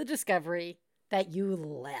the discovery that you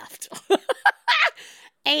left.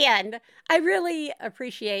 And I really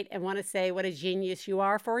appreciate and want to say what a genius you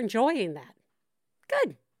are for enjoying that.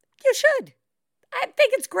 Good. You should. I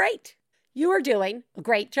think it's great. You are doing a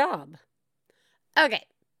great job. Okay.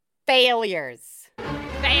 Failures.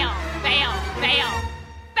 Fail.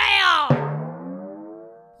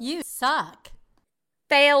 You suck.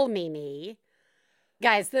 Fail, Mimi.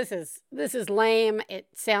 Guys, this is lame. It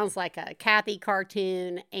sounds like a Kathy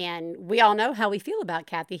cartoon, and we all know how we feel about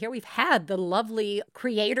Kathy here. We've had the lovely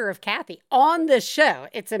creator of Kathy on this show.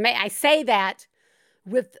 It's amazing. I say that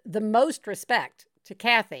with the most respect to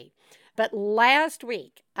Kathy. But last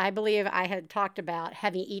week, I believe I had talked about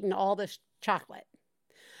having eaten all this chocolate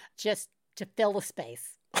just to fill the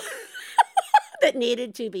space that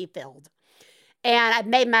needed to be filled. And I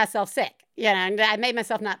made myself sick, and I made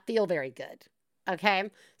myself not feel very good. Okay,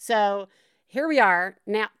 so here we are.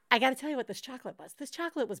 Now, I got to tell you what this chocolate was. This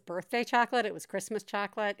chocolate was birthday chocolate. It was Christmas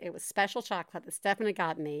chocolate. It was special chocolate that Stephanie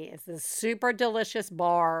got me. It's this super delicious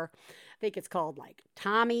bar. I think it's called like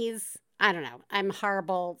Tommy's. I don't know. I'm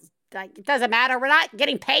horrible. It doesn't matter. We're not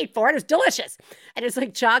getting paid for it. It's delicious. And it's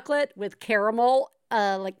like chocolate with caramel,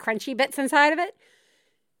 like crunchy bits inside of it.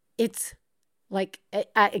 It's like,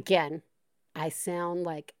 again, I sound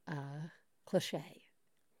like a cliche.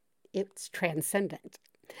 It's transcendent.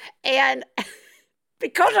 And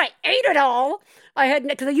because I ate it all,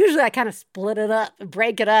 because usually I kind of split it up,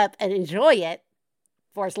 break it up, and enjoy it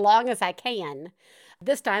for as long as I can.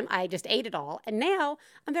 This time I just ate it all, and now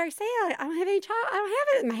I'm very sad. I don't have any chocolate. I don't have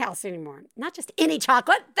it in my house anymore. Not just any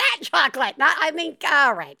chocolate, that chocolate.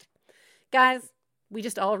 All right. Guys, we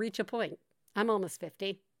just all reach a point. I'm almost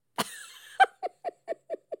 50.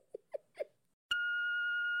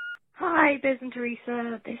 Hi, Biz and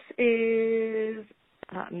Teresa. This is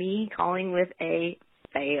me calling with a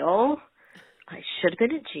fail. I should have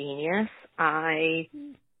been a genius. I,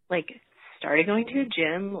 started going to a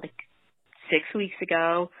gym, 6 weeks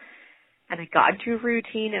ago, and I got into a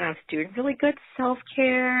routine, and I was doing really good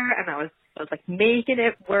self-care, and I was making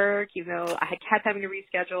it work. I kept having to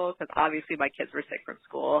reschedule because obviously my kids were sick from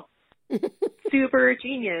school. Super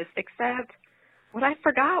genius, except what I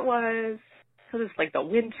forgot was, because it's the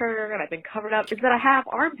winter and I've been covered up, is that I have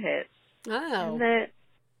armpits. Oh. And that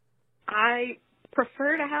I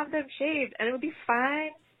prefer to have them shaved, and it would be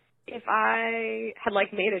fine if I had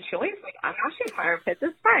made a choice. I'm not shaving my armpits.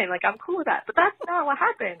 It's fine. I'm cool with that. But that's not what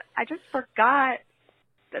happened. I just forgot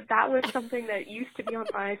that was something that used to be on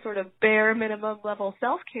my sort of bare minimum level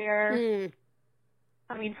self-care.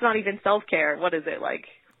 I mean, it's not even self-care. What is it?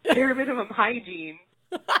 Bare minimum hygiene.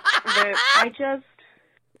 That I just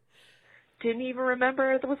didn't even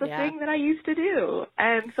remember there was a thing that I used to do.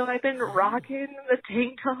 And so I've been rocking the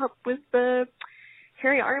tank top with the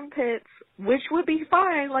hairy armpits, which would be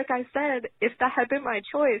fine, like I said, if that had been my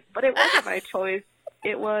choice. But it wasn't my choice.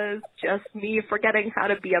 It was just me forgetting how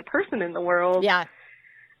to be a person in the world. Yeah.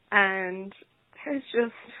 And it's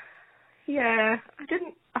just, I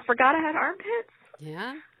forgot I had armpits.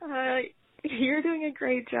 Yeah. You're doing a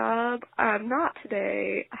great job. I'm not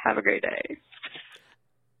today. Have a great day.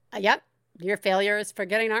 Yep. Your failure is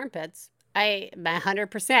forgetting armpits.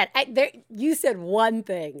 100%. You said one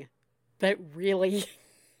thing that really,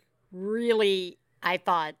 really, I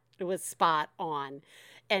thought it was spot on.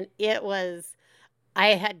 And it was,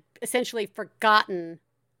 I had essentially forgotten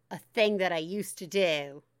a thing that I used to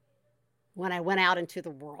do when I went out into the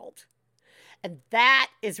world. And that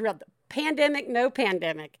is real. Pandemic, no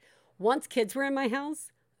pandemic. Once kids were in my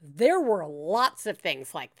house, there were lots of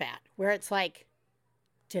things like that where it's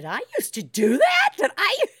did I used to do that?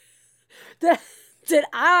 Did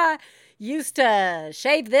I used to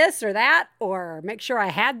shave this or that, or make sure I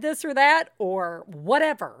had this or that, or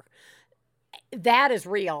whatever? That is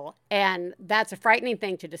real, and that's a frightening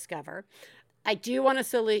thing to discover. I do want to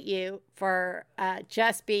salute you for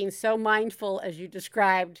just being so mindful as you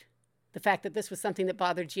described the fact that this was something that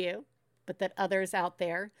bothered you, but that others out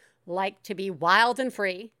there like to be wild and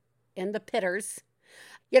free in the pitters.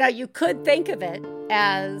 You could think of it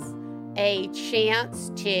as a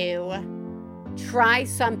chance to try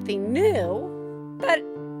something new, but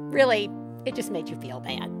really, it just made you feel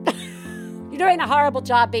bad. You're doing a horrible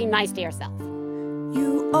job being nice to yourself.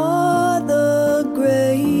 You are the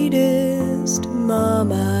greatest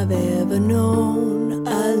mom I've ever known.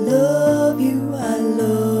 I love you, I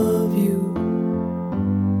love you.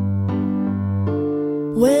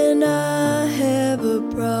 When I have a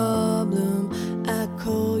problem, I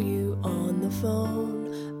call you on the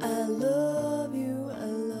phone. I love you, I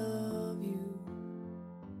love you.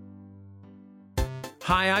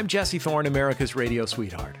 Hi, I'm Jesse Thorne, America's radio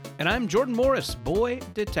sweetheart. And I'm Jordan Morris, boy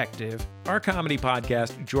detective. Our comedy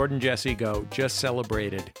podcast, Jordan Jesse Go, just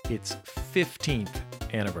celebrated its 15th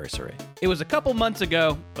anniversary. It was a couple months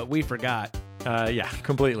ago, but we forgot. Yeah,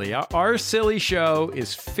 completely. Our silly show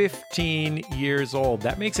is 15 years old.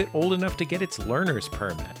 That makes it old enough to get its learner's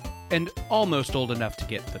permit. And almost old enough to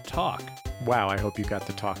get the talk. Wow, I hope you got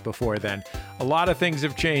the talk before then. A lot of things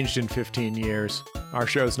have changed in 15 years. Our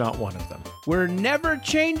show's not one of them. We're never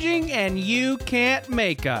changing, and you can't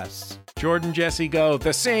make us. Jordan Jesse Go,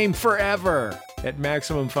 the same forever, at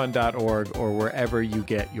MaximumFun.org or wherever you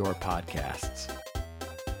get your podcasts.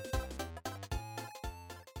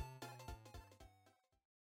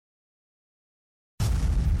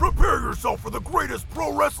 Prepare yourself for the greatest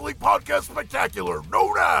pro wrestling podcast spectacular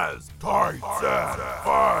known as Tights and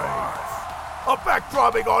Fights. A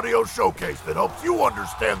backdropping audio showcase that helps you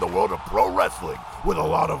understand the world of pro wrestling with a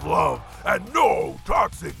lot of love and no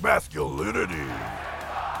toxic masculinity.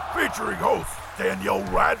 Featuring host Danielle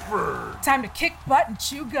Radford. Time to kick butt and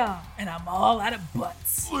chew gum, and I'm all out of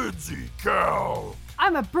butts. Lindsay Cal.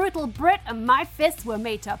 I'm a brutal Brit, and my fists were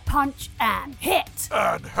made to punch and hit.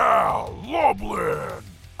 And Hal Lublin.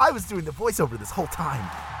 I was doing the voiceover this whole time.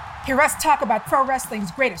 Hear us talk about pro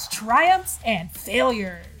wrestling's greatest triumphs and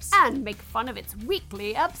failures. And make fun of its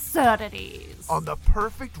weekly absurdities. On the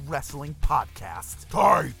Perfect Wrestling Podcast.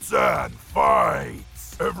 Tights and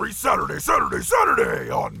Fights. Every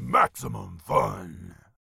Saturday on Maximum Fun.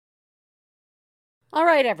 All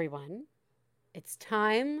right, everyone. It's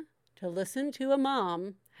time to listen to a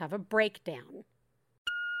mom have a breakdown.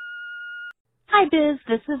 Hi, Biz.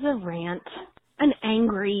 This is a rant. An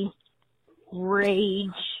angry,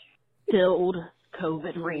 rage-filled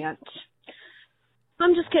COVID rant.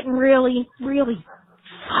 I'm just getting really, really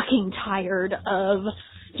fucking tired of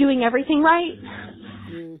doing everything right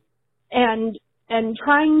and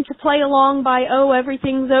trying to play along by,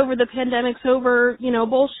 everything's over, the pandemic's over,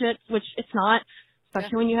 bullshit, which it's not,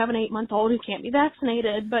 especially when you have an 8-month-old who can't be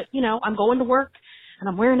vaccinated. But, I'm going to work and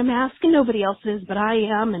I'm wearing a mask and nobody else is, but I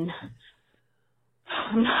am, and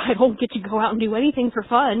I don't get to go out and do anything for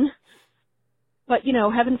fun. But,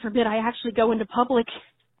 heaven forbid I actually go into public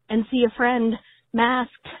and see a friend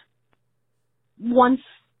masked once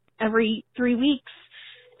every 3 weeks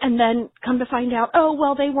and then come to find out,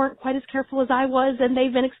 they weren't quite as careful as I was and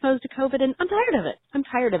they've been exposed to COVID, and I'm tired of it. I'm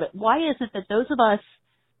tired of it. Why is it that those of us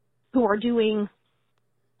who are doing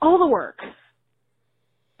all the work,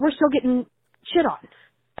 we're still getting shit on?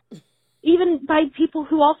 Even by people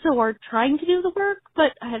who also are trying to do the work,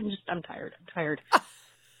 but I'm tired. I'm tired.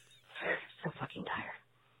 So fucking tired.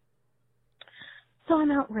 So I'm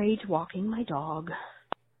outraged walking my dog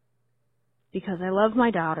because I love my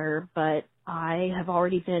daughter, but I have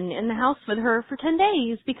already been in the house with her for 10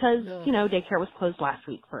 days because, daycare was closed last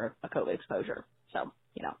week for a COVID exposure. So,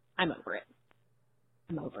 I'm over it.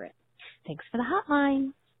 I'm over it. Thanks for the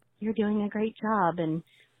hotline. You're doing a great job, and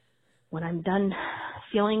when I'm done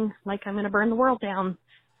feeling like I'm going to burn the world down,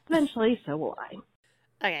 eventually, so will I.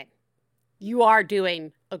 Okay. You are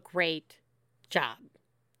doing a great job.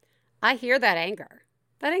 I hear that anger.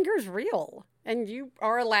 That anger is real, and you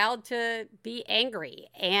are allowed to be angry.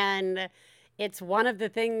 And it's one of the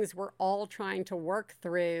things we're all trying to work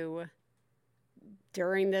through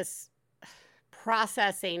during this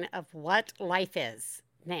processing of what life is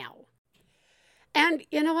now. And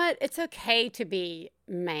you know what? It's okay to be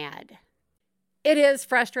mad. It is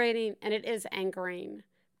frustrating and it is angering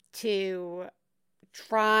to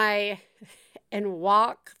try and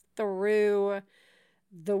walk through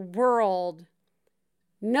the world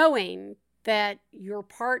knowing that you're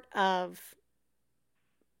part of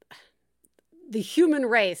the human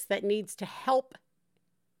race that needs to help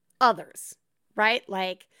others, right?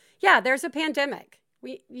 Like, yeah, there's a pandemic.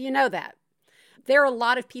 You know that. There are a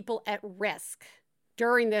lot of people at risk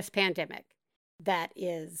during this pandemic. That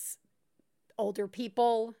is older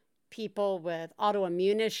people, people with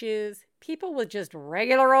autoimmune issues, people with just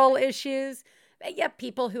regular old issues. Yeah,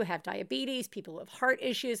 people who have diabetes, people with heart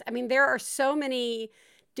issues. I mean, there are so many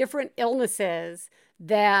different illnesses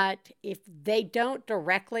that if they don't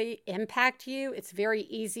directly impact you, it's very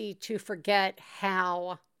easy to forget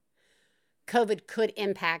how COVID could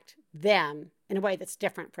impact them in a way that's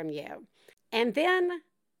different from you. And then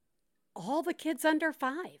all the kids under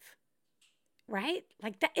 5, right?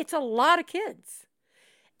 Like that, it's a lot of kids.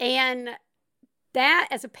 And that,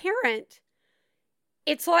 as a parent,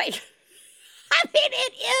 it's like, I mean,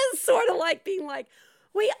 it is sort of like being like,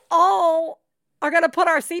 we all are going to put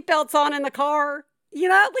our seatbelts on in the car.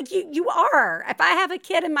 Like you are. If I have a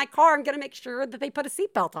kid in my car, I'm going to make sure that they put a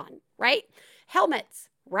seatbelt on, right? Helmets,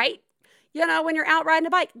 right? When you're out riding a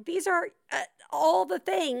bike, these are all the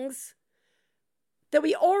things that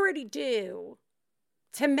we already do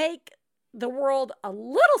to make the world a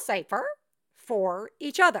little safer for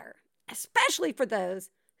each other, especially for those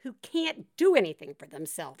who can't do anything for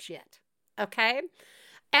themselves yet, okay?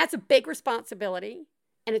 That's a big responsibility,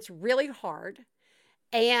 and it's really hard,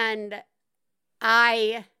 and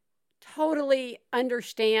I totally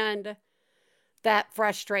understand that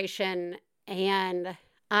frustration, and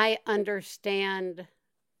I understand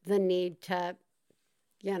the need to,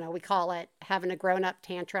 we call it having a grown-up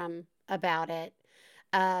tantrum about it.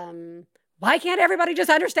 Why can't everybody just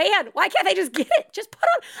understand? Why can't they just get it? Just put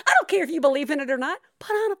on, I don't care if you believe in it or not,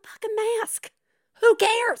 put on a fucking mask. Who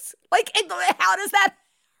cares? Like, how does that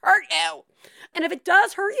hurt you? And if it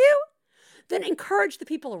does hurt you, then encourage the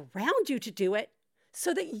people around you to do it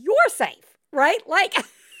so that you're safe, right? Like,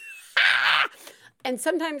 and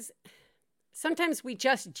sometimes we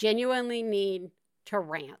just genuinely need to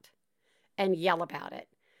rant and yell about it.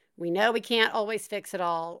 We know we can't always fix it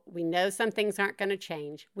all. We know some things aren't going to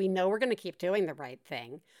change. We know we're going to keep doing the right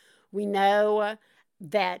thing. We know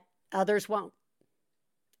that others won't.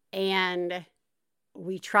 And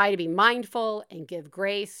we try to be mindful and give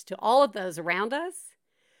grace to all of those around us.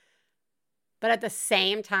 But at the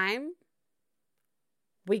same time,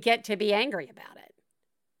 we get to be angry about it.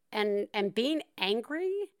 And being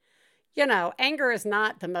angry anger is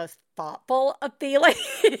not the most thoughtful of feelings.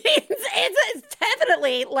 It's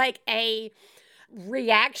definitely like a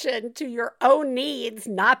reaction to your own needs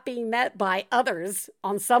not being met by others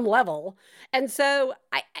on some level. And so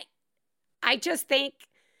I just think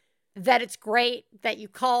that it's great that you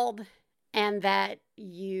called and that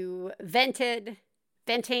you vented.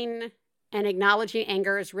 Venting and acknowledging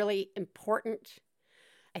anger is really important.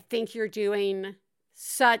 I think you're doing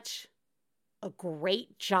such a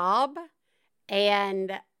great job,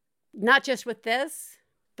 and not just with this,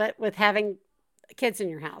 but with having kids in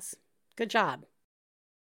your house. Good job.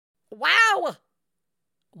 Wow.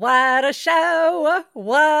 What a show.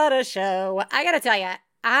 What a show. I got to tell you,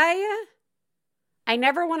 I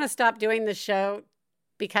never want to stop doing this show,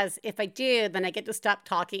 because if I do, then I get to stop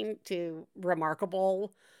talking to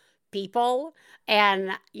remarkable people.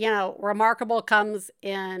 And, remarkable comes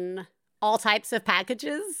in all types of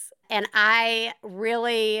packages. And I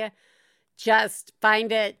really just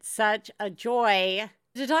find it such a joy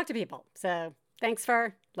to talk to people. So thanks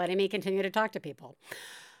for letting me continue to talk to people.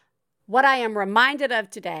 What I am reminded of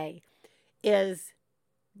today is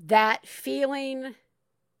that feeling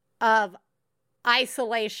of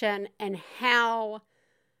isolation and how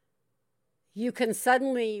you can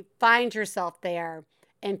suddenly find yourself there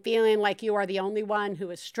and feeling like you are the only one who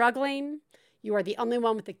is struggling. You are the only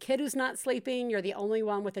one with a kid who's not sleeping. You're the only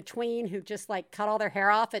one with a tween who just cut all their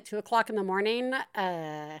hair off at 2:00 in the morning.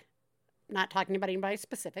 Not talking about anybody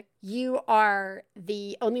specific. You are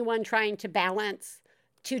the only one trying to balance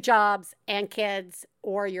 2 jobs and kids,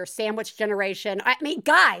 or your sandwich generation. I mean,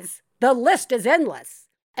 guys, the list is endless.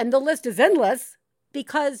 And the list is endless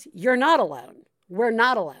because you're not alone. We're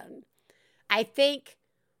not alone. I think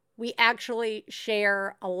we actually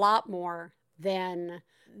share a lot more than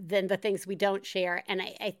the things we don't share. And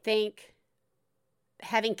I think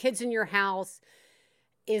having kids in your house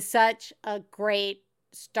is such a great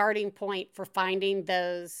starting point for finding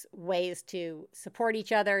those ways to support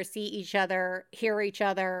each other, see each other, hear each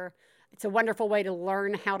other. It's a wonderful way to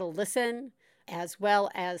learn how to listen as well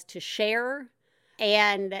as to share.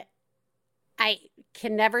 And I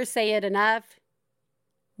can never say it enough.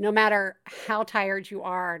 No matter how tired you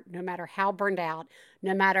are, no matter how burned out,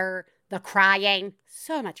 no matter the crying,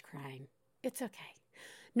 so much crying, it's okay.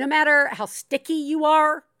 No matter how sticky you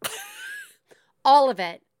are, all of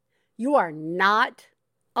it, you are not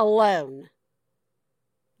alone.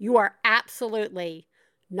 You are absolutely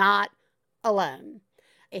not alone.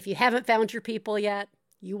 If you haven't found your people yet,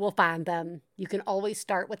 you will find them. You can always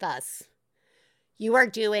start with us. You are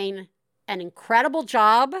doing an incredible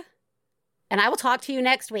job, and I will talk to you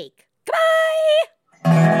next week. Goodbye!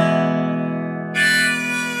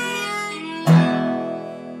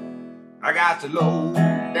 I got to low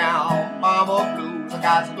down mama blues. I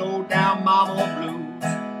got to low down mama blues.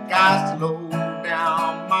 Got to low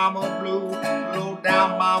down mama blues. Low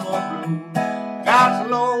down mama blues. Got to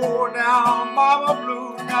low down mama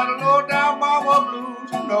blues. Got to low down mama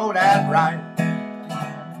blues. You know that's right.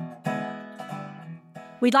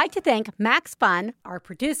 We'd like to thank Max Fun, our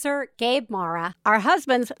producer, Gabe Mara, our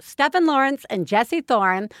husbands, Stephen Lawrence and Jesse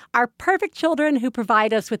Thorne, our perfect children who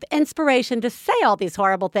provide us with inspiration to say all these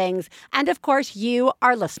horrible things, and of course, you,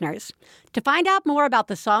 our listeners. To find out more about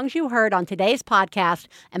the songs you heard on today's podcast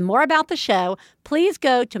and more about the show, please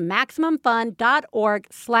go to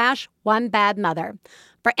MaximumFun.org/OneBadMother.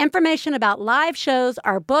 For information about live shows,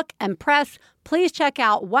 our book, and press, please check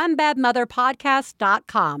out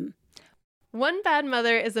OneBadMotherPodcast.com. One Bad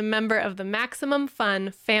Mother is a member of the Maximum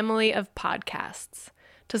Fun family of podcasts.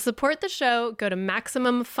 To support the show, go to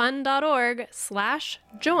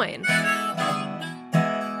MaximumFun.org/join.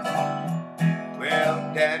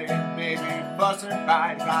 Well, Daddy and baby fussing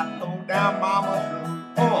fight, got low down mama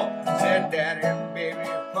blue. Oh, said Daddy and baby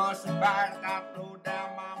fussing fight, got low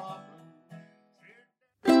down mama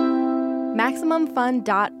blue.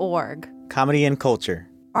 MaximumFun.org. Comedy and culture.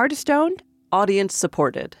 Artist owned. Audience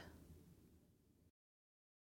supported.